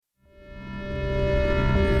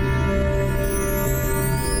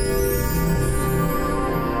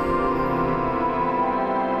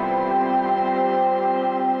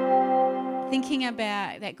thinking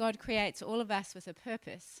about that God creates all of us with a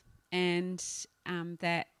purpose, and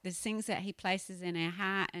that there's things that he places in our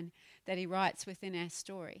heart and that he writes within our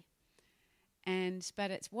story.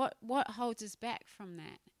 But it's what holds us back from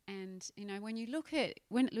that. And when you look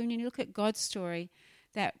at God's story,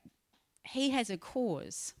 that he has a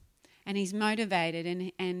cause, and he's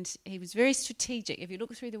motivated, and he was very strategic. If you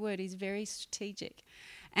look through the word, he's very strategic.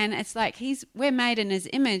 And it's like we're made in his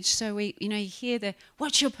image, so you hear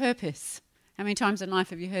what's your purpose? How many times in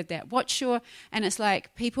life have you heard that? And it's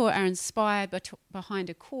like people are inspired behind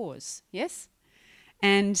a cause, yes?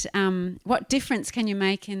 And what difference can you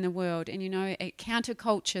make in the world? And at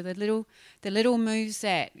counterculture, the little moves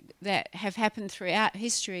that have happened throughout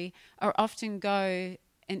history are often go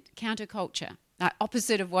in counterculture, like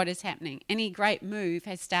opposite of what is happening. Any great move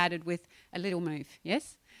has started with a little move,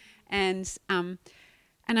 yes? And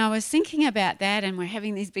I was thinking about that, and we're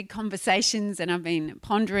having these big conversations, and I've been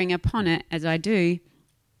pondering upon it as I do,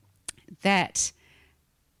 that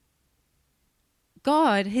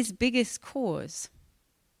God, his biggest cause,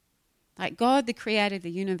 like God, the creator of the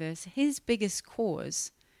universe, his biggest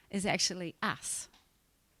cause is actually us.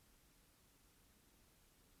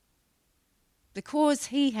 The cause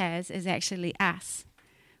he has is actually us.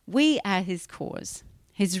 We are his cause,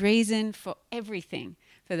 his reason for everything,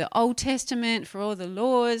 for the Old Testament, for all the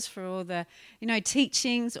laws, for all the,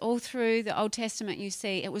 teachings all through the Old Testament. You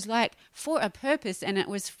see, it was like for a purpose, and it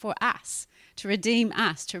was for us, to redeem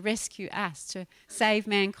us, to rescue us, to save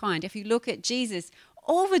mankind. If you look at Jesus,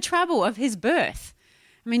 all the trouble of his birth,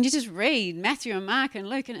 you just read Matthew and Mark and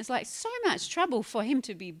Luke, and it's like so much trouble for him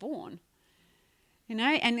to be born.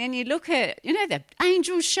 And then you look at, the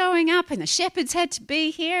angels showing up, and the shepherds had to be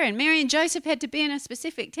here, and Mary and Joseph had to be in a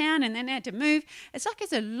specific town, and then they had to move. It's like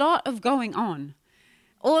there's a lot of going on.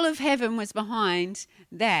 All of heaven was behind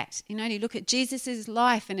that. You look at Jesus'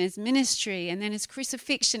 life and his ministry, and then his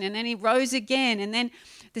crucifixion, and then he rose again, and then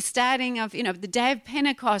the starting of, the day of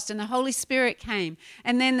Pentecost, and the Holy Spirit came,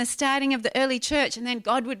 and then the starting of the early church, and then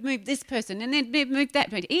God would move this person, and then move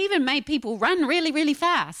that person. He even made people run really, really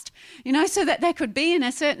fast, so that they could be in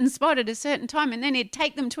a certain spot at a certain time, and then he'd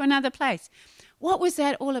take them to another place. What was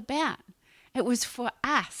that all about? It was for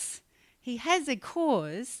us. He has a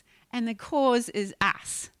cause, and the cause is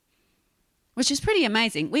us, which is pretty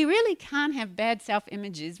amazing. We really can't have bad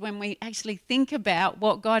self-images when we actually think about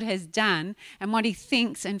what God has done and what he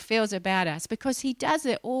thinks and feels about us, because he does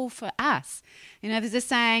it all for us. There's a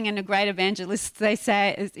saying in the great evangelists, they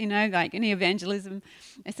say, like any evangelism,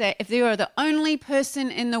 they say, if you were the only person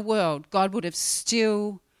in the world, God would have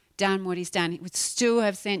still done what he's done. He would still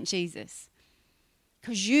have sent Jesus,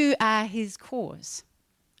 because you are his cause.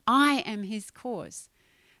 I am his cause.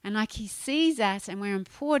 And like he sees us, and we're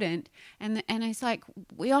important, and it's like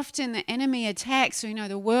the enemy attacks,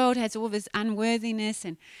 the world has all this unworthiness,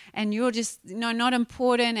 and you're just not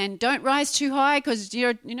important, and don't rise too high because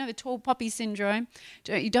you're the tall poppy syndrome.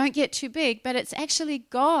 You don't get too big, but it's actually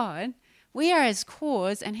God. We are his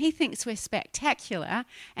cause, and he thinks we're spectacular,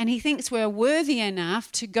 and he thinks we're worthy enough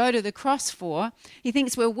to go to the cross for. He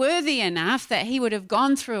thinks we're worthy enough that he would have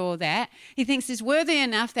gone through all that. He thinks he's worthy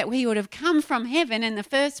enough that he would have come from heaven in the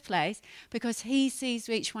first place, because he sees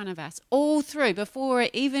each one of us all through. Before we're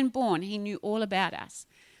even born, he knew all about us.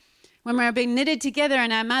 When we were being knitted together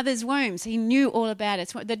in our mother's wombs, he knew all about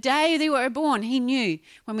us. The day we were born, he knew.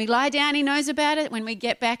 When we lie down, he knows about it. When we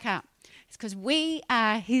get back up. It's because we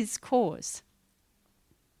are his cause.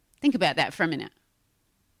 Think about that for a minute.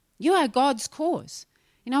 You are God's cause.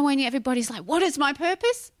 When everybody's like, what is my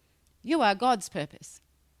purpose? You are God's purpose.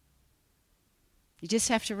 You just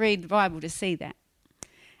have to read the Bible to see that.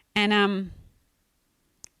 And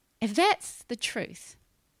if that's the truth,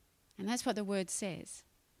 and that's what the word says,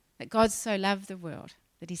 that God so loved the world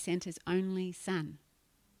that he sent his only son.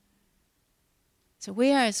 So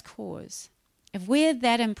we are his cause. If we're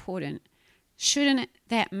that important, shouldn't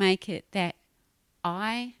that make it that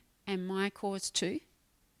I am my cause too?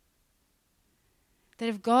 That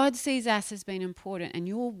if God sees us as being important and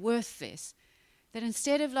you're worth this, that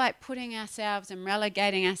instead of like putting ourselves and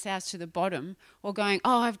relegating ourselves to the bottom, or going,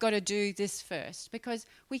 I've got to do this first, because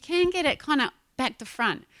we can get it kind of back to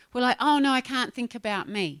front. We're like, no, I can't think about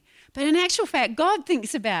me. But in actual fact, God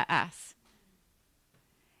thinks about us.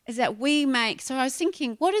 Is that so I was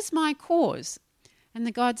thinking, what is my cause?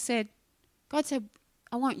 And God said,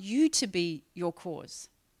 I want you to be your cause,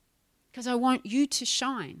 because I want you to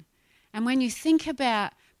shine. And when you think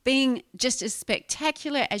about being just as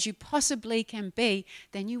spectacular as you possibly can be,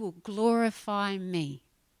 then you will glorify me.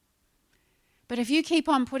 But if you keep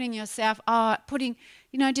on putting yourself,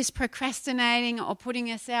 just procrastinating or putting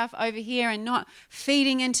yourself over here and not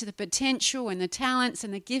feeding into the potential and the talents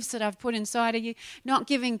and the gifts that I've put inside of you, not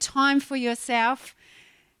giving time for yourself,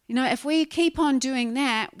 if we keep on doing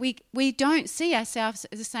that, we don't see ourselves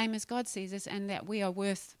as the same as God sees us and that we are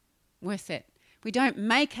worth it. We don't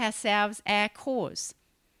make ourselves our cause.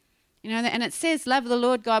 And it says, love the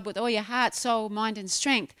Lord God with all your heart, soul, mind, and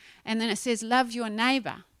strength. And then it says, love your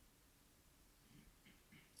neighbor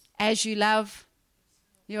as you love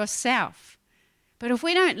yourself. But if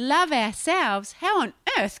we don't love ourselves, how on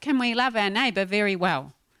earth can we love our neighbor very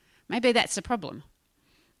well? Maybe that's the problem.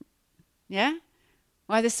 Yeah?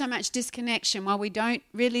 Why there's so much disconnection, why we don't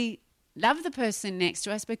really love the person next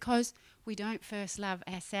to us, because we don't first love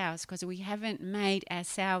ourselves, because we haven't made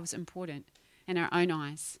ourselves important in our own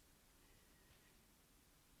eyes.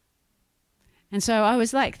 And so I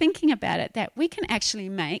was thinking about it, that we can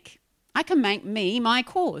actually I can make me my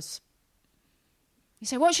cause. You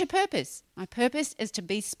say, what's your purpose? My purpose is to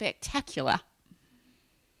be spectacular.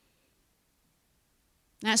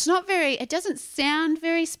 Now it doesn't sound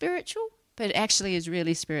very spiritual, but it actually is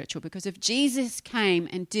really spiritual, because if Jesus came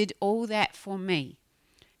and did all that for me,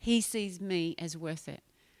 he sees me as worth it.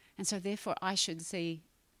 And so therefore I should see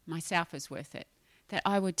myself as worth it. That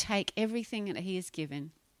I would take everything that he has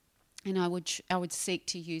given and I would seek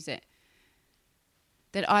to use it.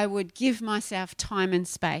 That I would give myself time and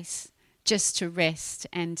space just to rest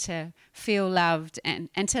and to feel loved and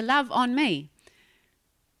to love on me.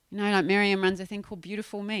 Miriam runs a thing called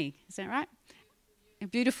Beautiful Me. Is that right? A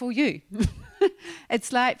beautiful you.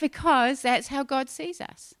 It's because that's how God sees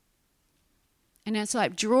us. And it's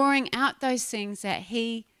drawing out those things that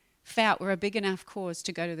he felt were a big enough cause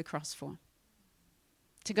to go to the cross for.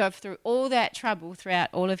 To go through all that trouble throughout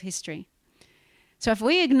all of history. So if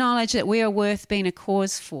we acknowledge that we are worth being a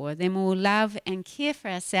cause for, then we'll love and care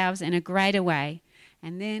for ourselves in a greater way,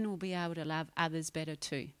 and then we'll be able to love others better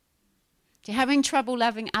too. If you're having trouble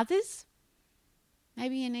loving others,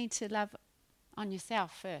 maybe you need to love on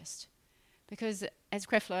yourself first. Because as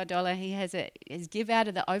Creflo Dollar, he is give out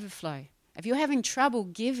of the overflow. If you're having trouble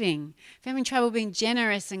giving, if you're having trouble being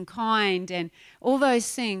generous and kind and all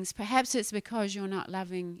those things, perhaps it's because you're not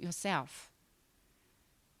loving yourself.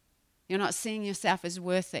 You're not seeing yourself as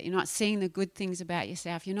worth it. You're not seeing the good things about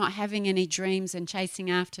yourself. You're not having any dreams and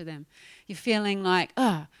chasing after them. You're feeling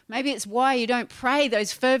maybe it's why you don't pray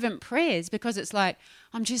those fervent prayers, because it's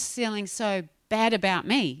I'm just feeling so bad about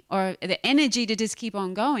me, or the energy to just keep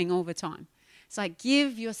on going all the time. It's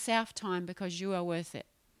give yourself time because you are worth it.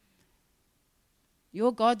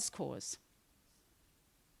 You're God's cause.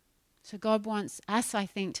 So God wants us, I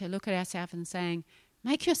think, to look at ourselves and saying,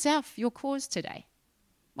 make yourself your cause today.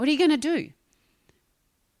 What are you going to do?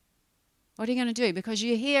 What are you going to do? Because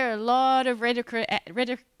you hear a lot of rhetoric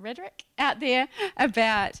out there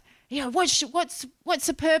about, what's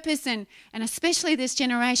the purpose? And especially this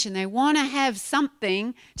generation, they want to have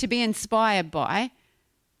something to be inspired by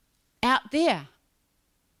out there.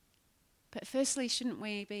 But firstly, shouldn't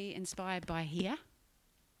we be inspired by here?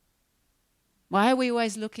 Why are we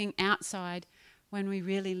always looking outside when we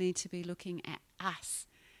really need to be looking at us?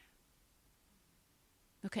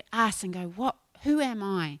 Look at us and go, who am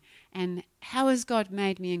I? And how has God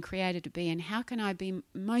made me and created to be? And how can I be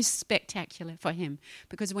most spectacular for him?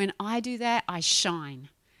 Because when I do that, I shine.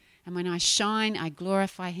 And when I shine, I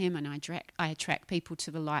glorify him and I attract people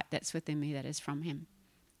to the light that's within me that is from him.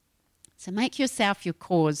 So make yourself your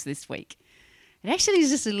cause this week. It actually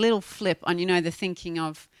is just a little flip on, the thinking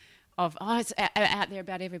of it's out there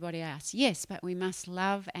about everybody else. Yes, but we must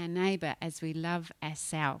love our neighbour as we love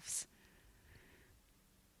ourselves.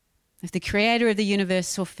 If the creator of the universe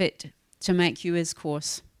saw fit to make you his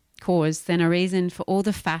cause, then a reason for all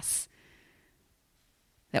the fuss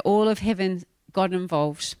that all of heaven got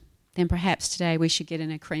involved, then perhaps today we should get in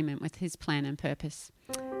agreement with his plan and purpose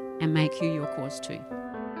and make you your cause too.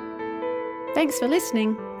 Thanks for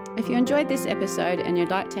listening. If you enjoyed this episode and you'd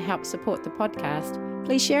like to help support the podcast,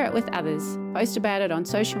 please share it with others, post about it on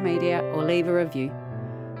social media, or leave a review.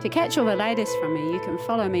 To catch all the latest from me, you can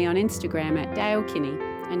follow me on Instagram at Dale Kinney,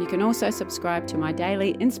 and you can also subscribe to my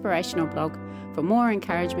daily inspirational blog for more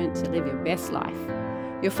encouragement to live your best life.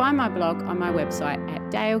 You'll find my blog on my website at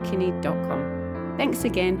dalekinney.com. Thanks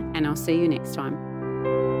again, and I'll see you next time.